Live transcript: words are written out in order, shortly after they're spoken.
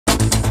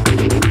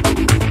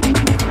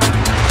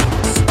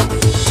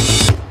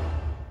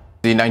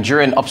The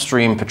Nigerian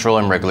Upstream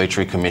Petroleum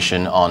Regulatory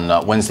Commission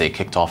on Wednesday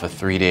kicked off a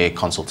 3-day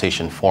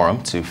consultation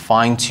forum to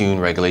fine-tune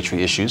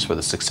regulatory issues for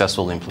the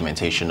successful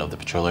implementation of the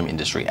Petroleum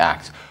Industry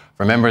Act.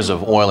 For members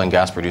of oil and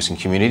gas producing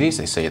communities,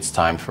 they say it's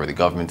time for the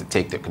government to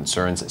take their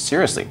concerns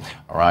seriously.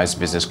 Arise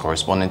business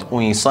correspondent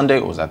Oyin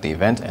Sunday was at the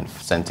event and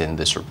sent in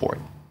this report.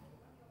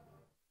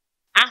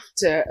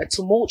 After a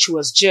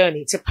tumultuous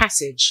journey to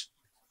passage,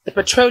 the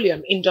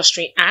Petroleum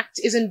Industry Act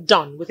isn't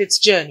done with its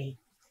journey.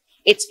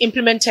 Its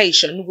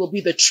implementation will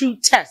be the true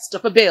test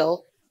of a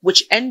bill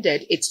which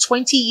ended its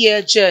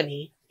 20-year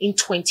journey in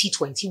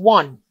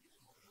 2021.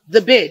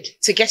 The bid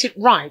to get it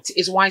right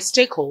is why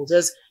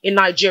stakeholders in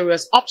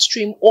Nigeria's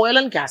upstream oil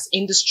and gas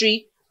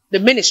industry, the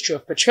Ministry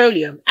of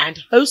Petroleum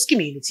and host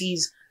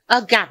communities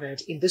are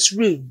gathered in this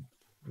room.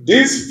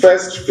 This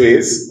first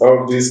phase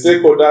of the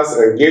stakeholders'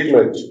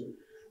 engagement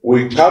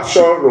will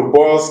capture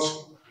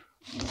robust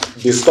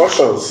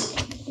discussions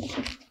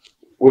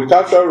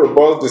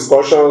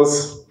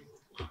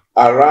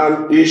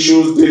around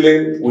issues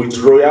dealing with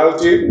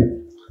royalty,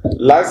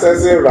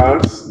 licensing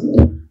rounds,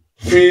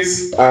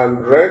 fees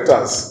and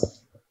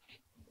renters,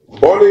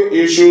 burning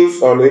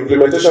issues on the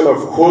implementation of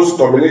host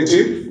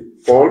community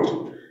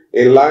fund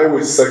in line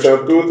with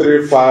Section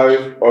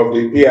 235 of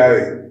the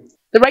PIA.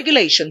 The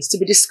regulations to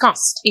be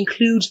discussed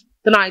include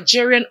the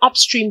Nigerian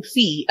upstream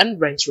fee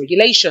and rent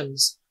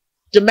regulations,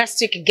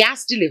 domestic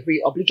gas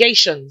delivery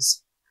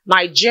obligations,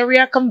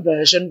 Nigeria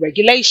conversion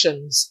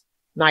regulations,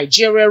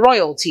 Nigeria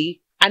royalty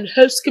and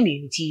host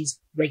communities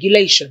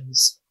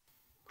regulations.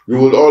 We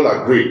will all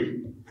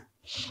agree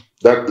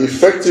that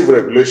effective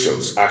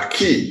regulations are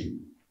key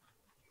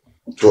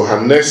to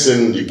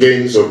harnessing the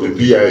gains of the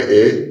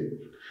PIA,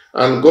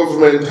 and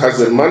government has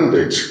a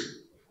mandate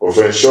of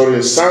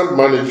ensuring sound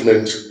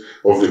management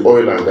of the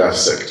oil and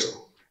gas sector,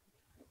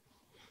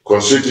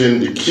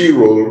 considering the key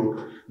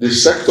role the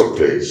sector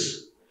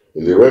plays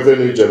in the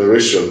revenue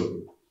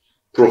generation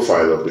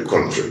profile of the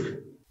country.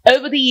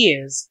 Over the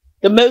years,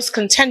 the most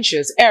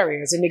contentious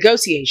areas in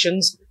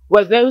negotiations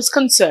were those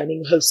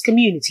concerning host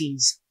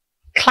communities.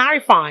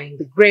 Clarifying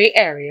the grey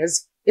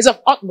areas is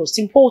of utmost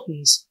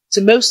importance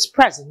to most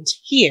present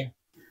here.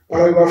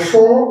 Paragraph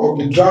 4 of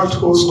the draft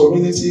host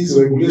communities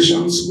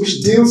regulations,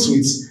 which deals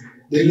with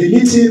the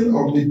limiting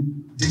of the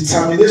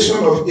determination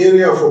of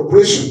area of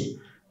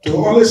operation to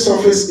only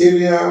surface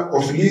area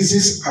of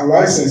leases and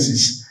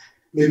licenses,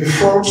 may be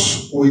fraught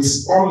with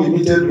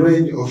unlimited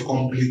range of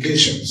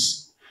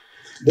complications.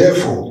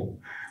 Therefore,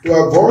 to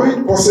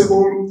avoid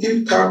possible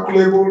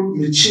incalculable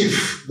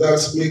mischief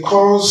that may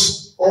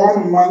cause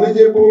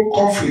unmanageable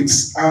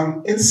conflicts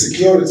and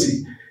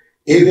insecurity,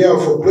 area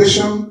of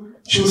operation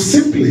should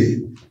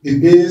simply be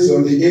based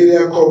on the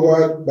area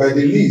covered by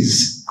the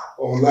lease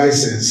or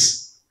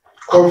license,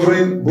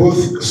 covering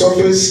both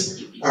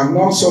surface and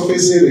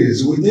non-surface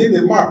areas within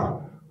the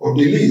map of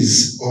the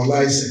lease or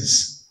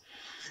license.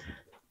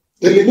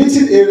 The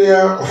limited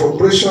area of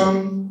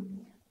operation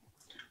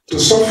to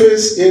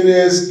surface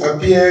areas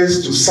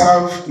appears to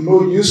serve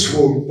no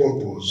useful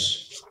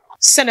purpose.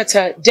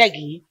 Senator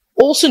Degi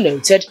also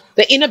noted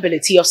the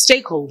inability of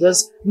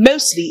stakeholders,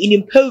 mostly in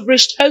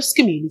impoverished host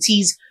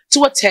communities,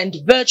 to attend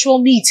virtual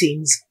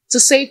meetings to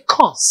save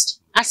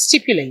cost, as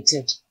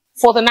stipulated.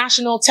 For the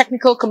National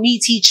Technical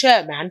Committee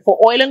Chairman for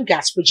Oil and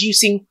Gas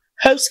Producing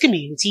Host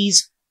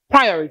Communities,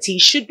 priority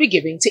should be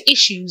given to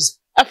issues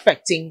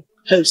affecting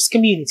host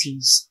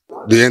communities.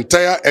 The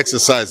entire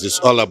exercise is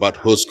all about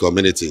host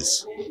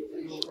communities.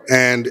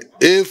 And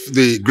if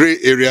the gray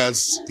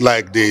areas,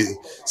 like the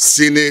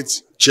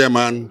Senate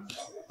Chairman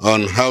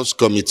on House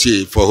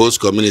Committee for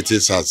Host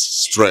Communities has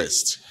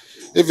stressed,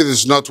 if it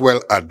is not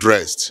well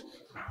addressed,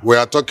 we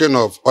are talking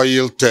of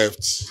oil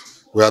theft,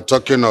 we are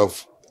talking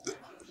of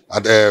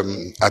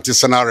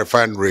artisanal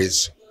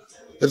refineries,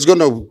 it's going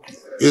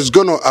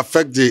to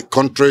affect the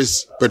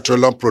country's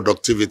petroleum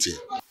productivity.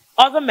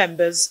 Other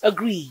members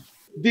agree.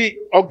 The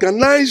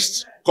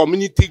organized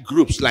community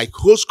groups like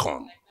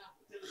HostCom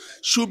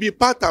should be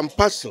part and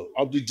parcel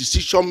of the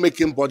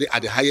decision-making body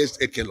at the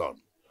highest echelon.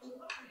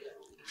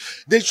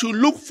 They should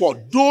look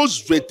for those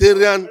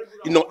veteran,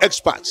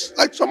 experts,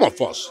 like some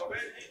of us,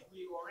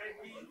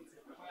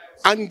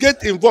 and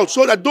get involved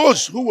so that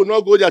those who will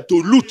not go there to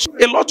loot.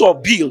 A lot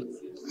of bill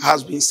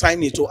has been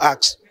signed into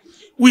acts.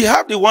 We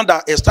have the one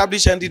that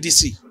established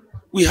NDDC.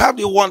 We have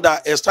the one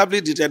that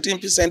established the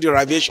 13%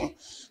 derivation.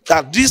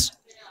 That this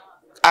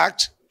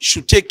act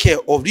should take care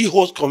of the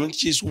host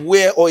communities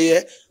where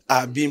oil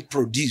are being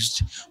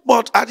produced.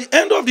 But at the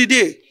end of the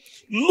day,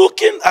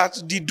 looking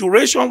at the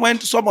duration when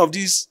some of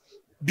these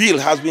bill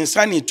has been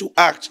signed into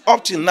act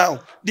up till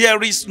now,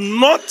 there is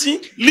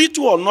nothing,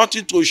 little or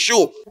nothing to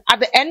show. At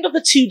the end of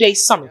the 2-day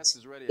summit,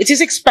 it is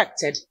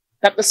expected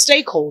that the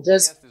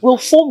stakeholders will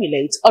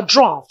formulate a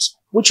draft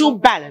which will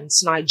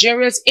balance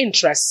Nigeria's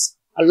interests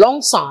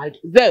alongside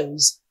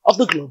those of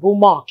the global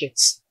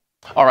markets.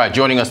 All right,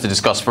 joining us to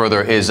discuss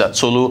further is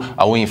Tolu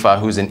Awoyinfa,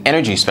 who's an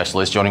energy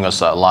specialist, joining us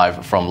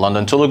live from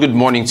London. Tolu, good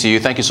morning to you.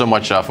 Thank you so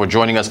much for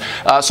joining us.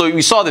 So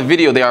we saw the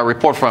video there, a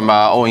report from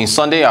Owen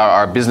Sunday,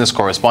 our business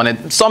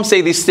correspondent. Some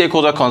say these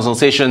stakeholder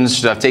consultations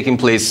should have taken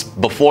place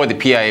before the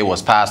PIA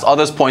was passed.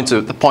 Others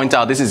point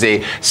out this is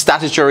a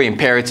statutory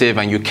imperative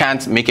and you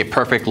can't make a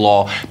perfect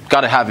law. You've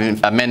got to have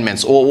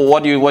amendments.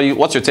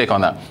 What's your take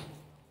on that?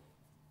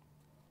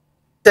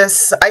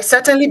 Yes, I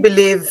certainly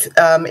believe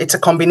it's a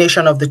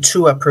combination of the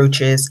two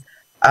approaches.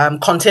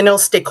 Continual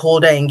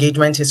stakeholder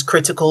engagement is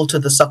critical to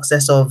the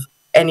success of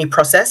any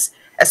process,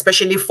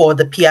 especially for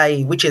the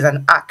PIA, which is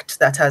an act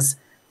that has,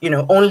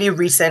 only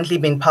recently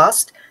been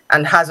passed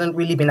and hasn't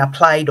really been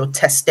applied or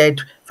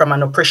tested from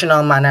an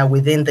operational manner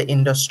within the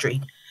industry.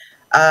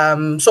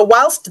 So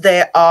whilst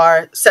there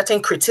are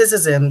certain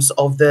criticisms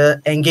of the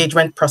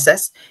engagement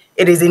process,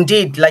 it is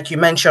indeed, like you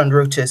mentioned,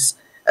 Rotus,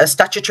 a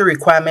statutory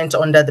requirement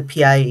under the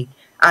PIA.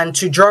 And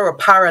to draw a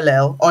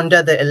parallel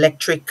under the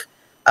Electric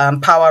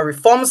Power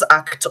Reforms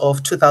Act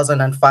of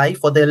 2005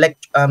 for the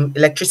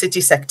electricity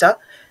sector,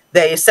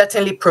 there is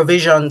certainly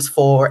provisions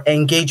for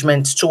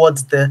engagement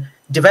towards the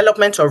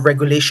development of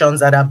regulations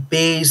that are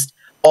based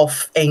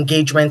off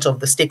engagement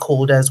of the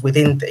stakeholders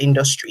within the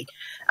industry.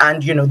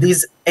 And,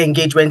 these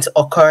engagements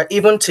occur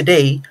even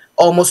today,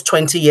 almost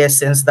 20 years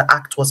since the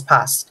act was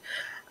passed.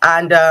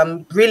 And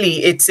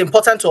really, it's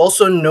important to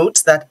also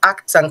note that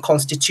acts and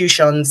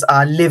constitutions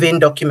are living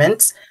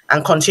documents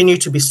and continue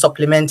to be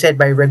supplemented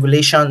by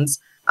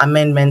regulations,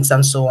 amendments,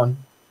 and so on.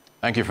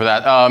 Thank you for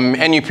that.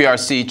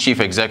 NUPRC Chief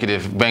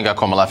Executive Benga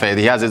Komalafe,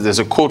 there's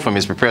a quote from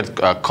his prepared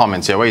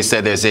comments here where he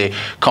said there's a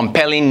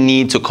compelling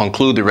need to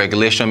conclude the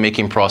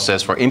regulation-making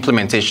process for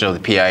implementation of the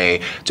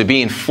PIA to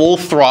be in full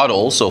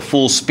throttle, so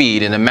full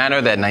speed, in a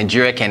manner that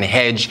Nigeria can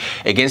hedge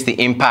against the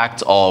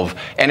impact of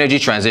energy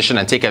transition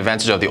and take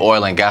advantage of the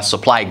oil and gas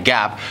supply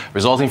gap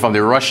resulting from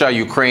the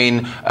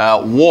Russia-Ukraine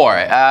war.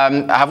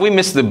 Have we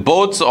missed the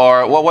boat,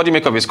 or what do you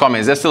make of his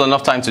comments? Is there still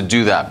enough time to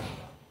do that?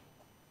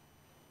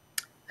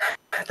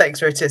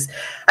 Thanks, Rotus.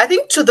 I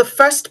think to the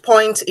first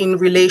point in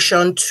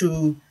relation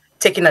to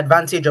taking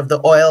advantage of the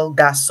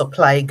oil-gas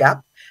supply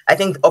gap, I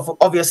think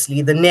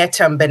obviously the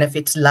near-term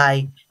benefits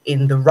lie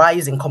in the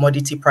rise in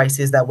commodity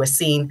prices that we're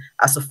seeing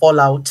as a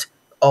fallout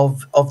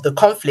of the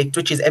conflict,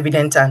 which is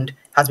evident and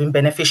has been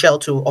beneficial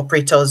to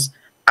operators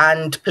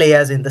and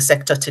players in the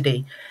sector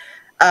today.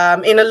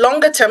 In a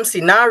longer-term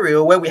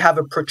scenario where we have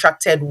a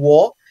protracted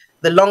war,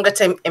 the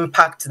longer-term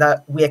impact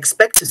that we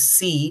expect to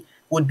see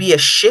would be a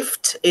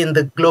shift in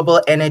the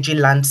global energy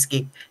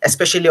landscape,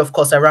 especially, of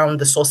course, around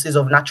the sources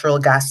of natural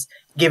gas,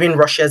 given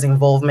Russia's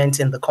involvement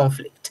in the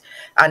conflict.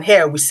 And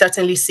here we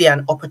certainly see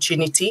an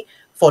opportunity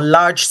for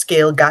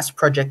large-scale gas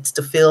projects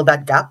to fill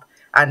that gap.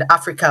 And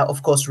Africa,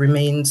 of course,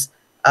 remains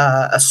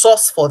a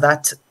source for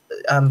that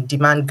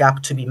demand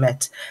gap to be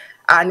met.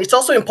 And it's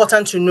also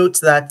important to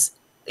note that,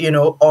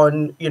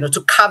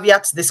 to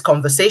caveat this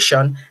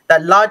conversation,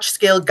 that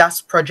large-scale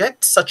gas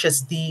projects such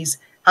as these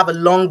have a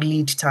long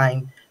lead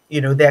time.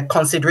 There are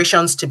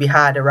considerations to be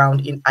had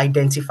around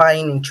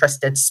identifying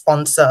interested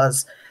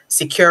sponsors,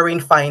 securing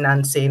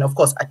financing, of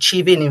course,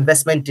 achieving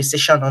investment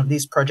decision on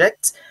these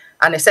projects,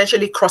 and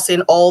essentially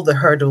crossing all the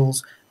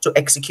hurdles to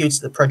execute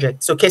the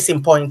project. So case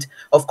in point,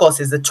 of course,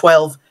 is the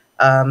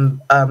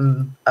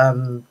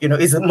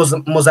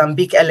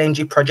Mozambique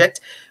LNG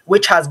project,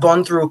 which has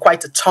gone through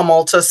quite a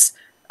tumultuous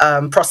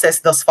process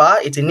thus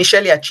far. It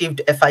initially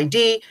achieved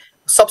FID,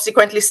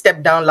 subsequently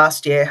stepped down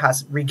last year,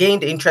 has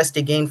regained interest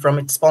again from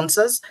its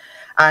sponsors.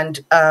 And,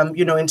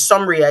 in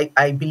summary,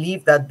 I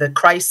believe that the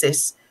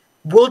crisis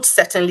would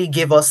certainly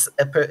give us,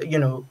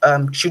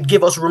 should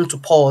give us room to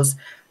pause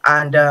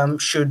and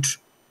should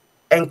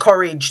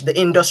encourage the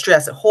industry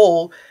as a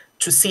whole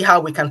to see how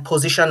we can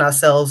position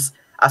ourselves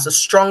as a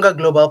stronger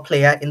global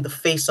player in the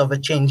face of a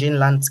changing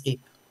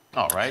landscape.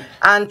 All right.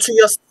 And to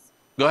your...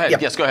 Go ahead. Yeah.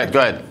 Yes, go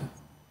ahead.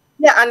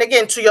 Yeah, and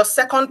again, to your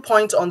second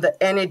point on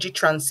the energy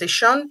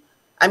transition,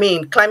 I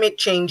mean, climate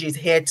change is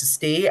here to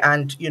stay,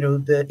 and,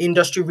 the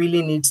industry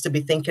really needs to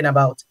be thinking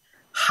about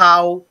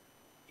how,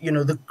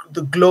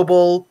 the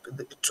global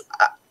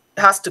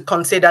has to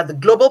consider the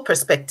global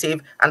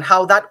perspective and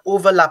how that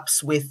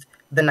overlaps with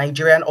the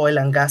Nigerian oil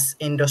and gas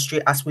industry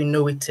as we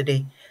know it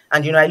today.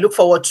 And, I look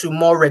forward to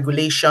more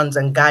regulations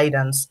and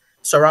guidance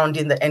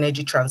surrounding the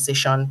energy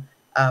transition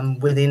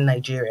within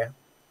Nigeria.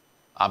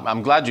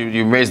 I'm glad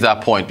you raised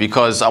that point,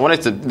 because I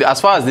wanted to,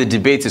 as far as the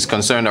debate is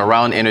concerned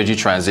around energy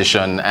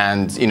transition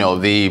and,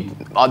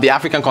 the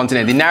African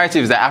continent, the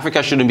narrative is that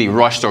Africa shouldn't be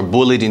rushed or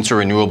bullied into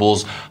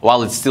renewables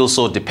while it's still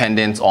so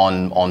dependent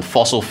on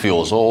fossil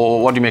fuels.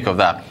 Or what do you make of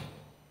that?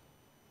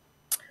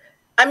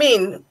 I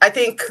mean, I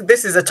think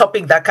this is a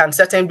topic that can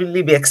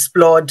certainly be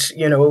explored,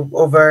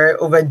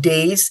 over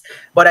days.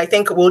 But I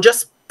think we'll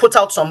just put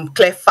out some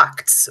clear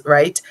facts,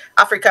 right?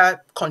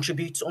 Africa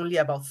contributes only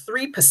about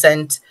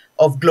 3%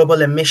 of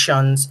global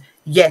emissions,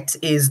 yet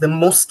is the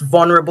most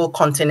vulnerable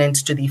continent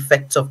to the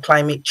effects of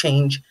climate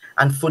change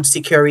and food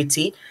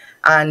security.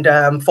 And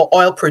for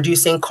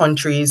oil-producing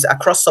countries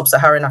across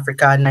sub-Saharan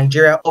Africa,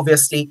 Nigeria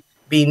obviously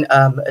been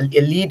a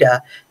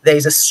leader, there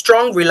is a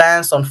strong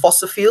reliance on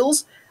fossil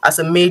fuels as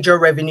a major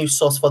revenue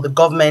source for the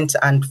government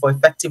and for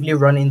effectively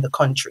running the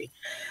country.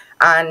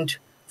 And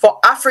for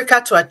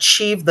Africa to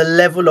achieve the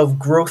level of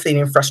growth in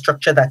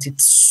infrastructure that it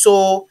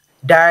so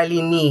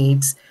direly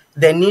needs,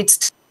 there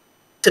needs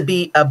to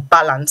be a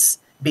balance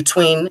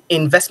between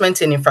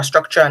investment in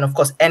infrastructure and, of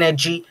course,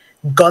 energy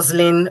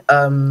guzzling,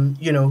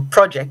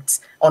 projects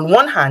on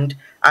one hand,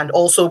 and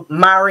also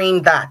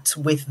marrying that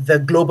with the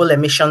global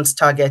emissions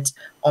target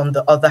on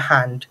the other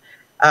hand.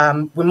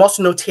 We must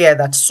note here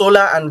that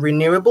solar and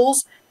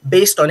renewables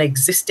based on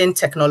existing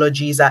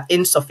technologies are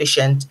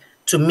insufficient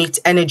to meet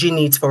energy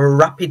needs for a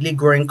rapidly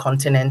growing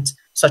continent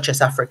such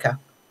as Africa.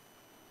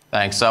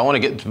 Thanks. I want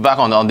to get back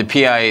on the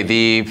PIA.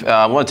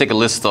 I want to take a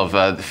list of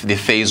the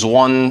phase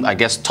one, I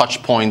guess,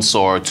 touch points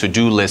or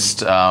to-do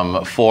list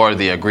for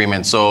the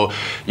agreement. So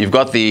you've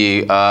got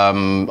the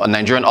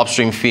Nigerian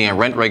upstream fee and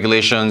rent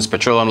regulations,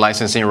 petroleum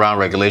licensing round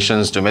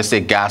regulations,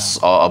 domestic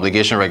gas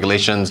obligation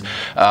regulations,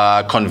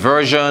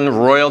 conversion,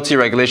 royalty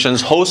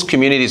regulations, host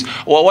communities.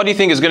 Well, what do you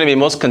think is going to be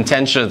most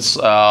contentious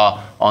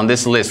on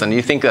this list? And do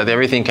you think that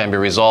everything can be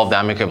resolved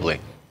amicably?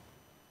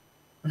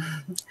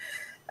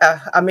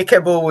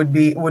 Amicable would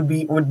be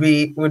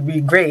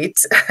great,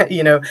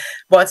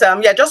 But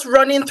just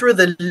running through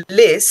the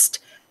list,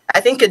 I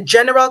think a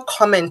general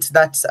comment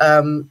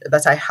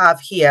that I have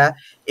here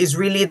is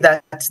really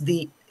that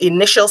the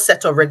initial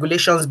set of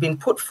regulations being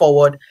put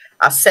forward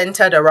are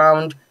centered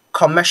around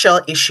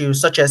commercial issues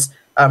such as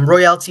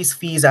royalties,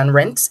 fees, and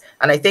rents.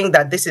 And I think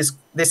that this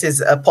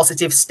is a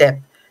positive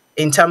step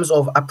in terms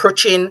of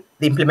approaching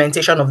the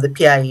implementation of the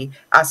PIA,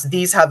 as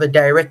these have a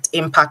direct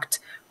impact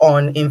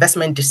on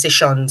investment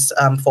decisions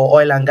for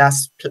oil and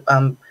gas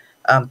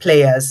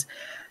players.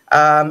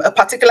 A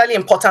particularly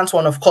important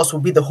one, of course, will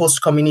be the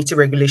host community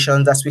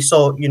regulations. As we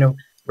saw,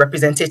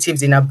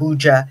 representatives in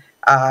Abuja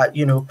are,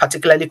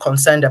 particularly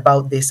concerned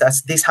about this,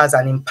 as this has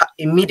an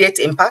immediate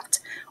impact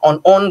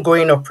on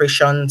ongoing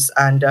operations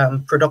and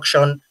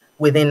production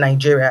within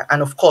Nigeria.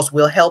 And of course,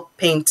 will help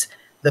paint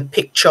the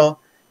picture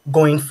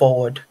going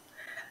forward.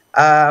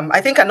 I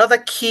think another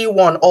key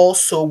one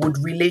also would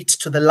relate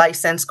to the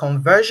license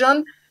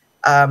conversion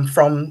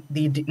from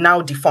the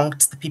now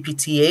defunct the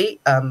PPTA,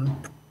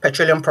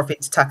 Petroleum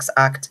Profits Tax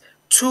Act,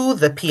 to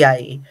the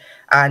PIA.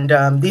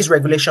 And these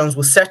regulations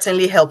will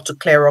certainly help to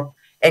clear up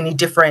any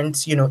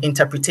different,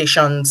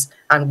 interpretations,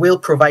 and will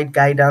provide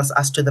guidance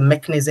as to the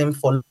mechanism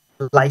for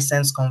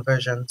license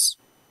conversions.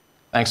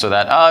 Thanks for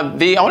that. I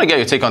want to get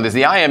your take on this.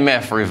 The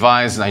IMF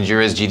revised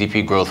Nigeria's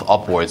GDP growth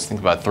upwards, I think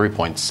about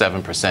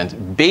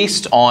 3.7%,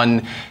 based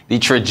on the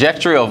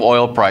trajectory of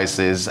oil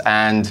prices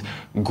and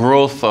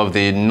growth of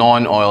the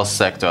non-oil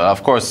sector.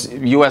 Of course,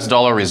 US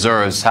dollar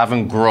reserves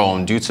haven't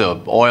grown due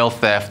to oil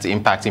theft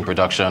impacting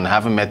production,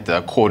 haven't met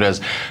the quotas.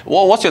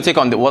 Well, what's your take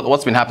on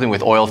what's been happening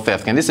with oil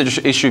theft? Can this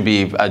issue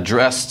be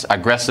addressed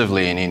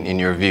aggressively in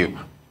your view?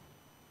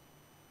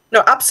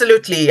 No,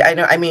 absolutely.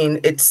 I mean,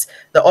 it's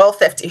the oil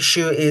theft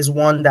issue is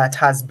one that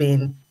has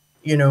been,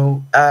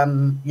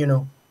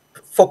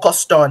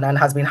 focused on and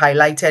has been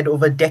highlighted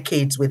over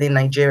decades within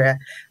Nigeria.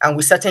 And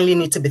we certainly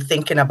need to be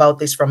thinking about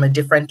this from a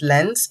different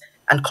lens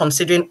and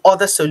considering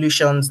other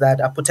solutions that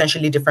are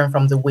potentially different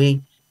from the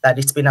way that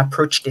it's been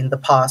approached in the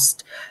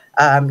past.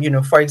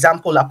 For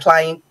example,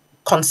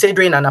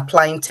 considering and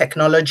applying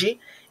technology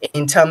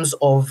in terms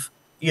of,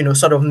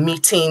 sort of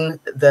meeting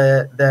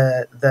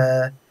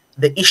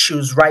the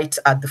issues right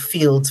at the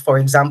field, for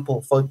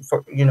example, for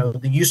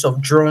the use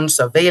of drone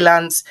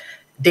surveillance,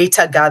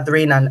 data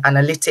gathering and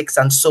analytics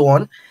and so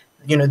on.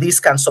 These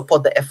can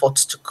support the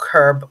efforts to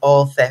curb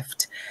oil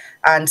theft.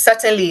 And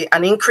certainly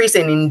an increase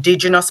in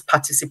indigenous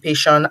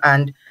participation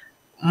and,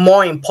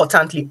 more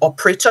importantly,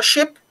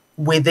 operatorship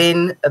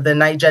within the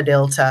Niger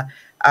Delta,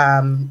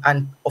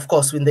 and of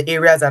course in the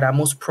areas that are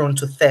most prone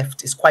to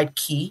theft, is quite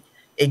key,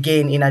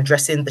 again, in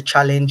addressing the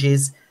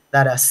challenges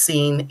that are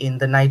seen in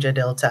the Niger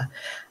Delta.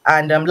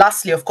 And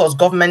lastly, of course,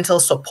 governmental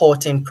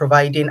support in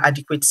providing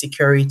adequate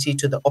security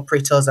to the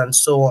operators and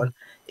so on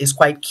is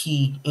quite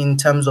key in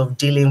terms of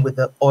dealing with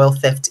the oil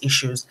theft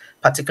issues,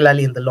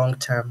 particularly in the long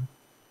term.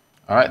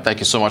 All right, thank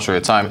you so much for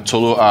your time.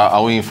 Tolu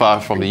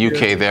Awoyinfa from the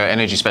UK there,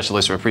 energy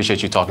specialist. We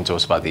appreciate you talking to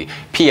us about the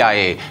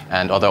PIA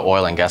and other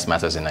oil and gas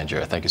matters in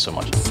Nigeria. Thank you so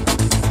much.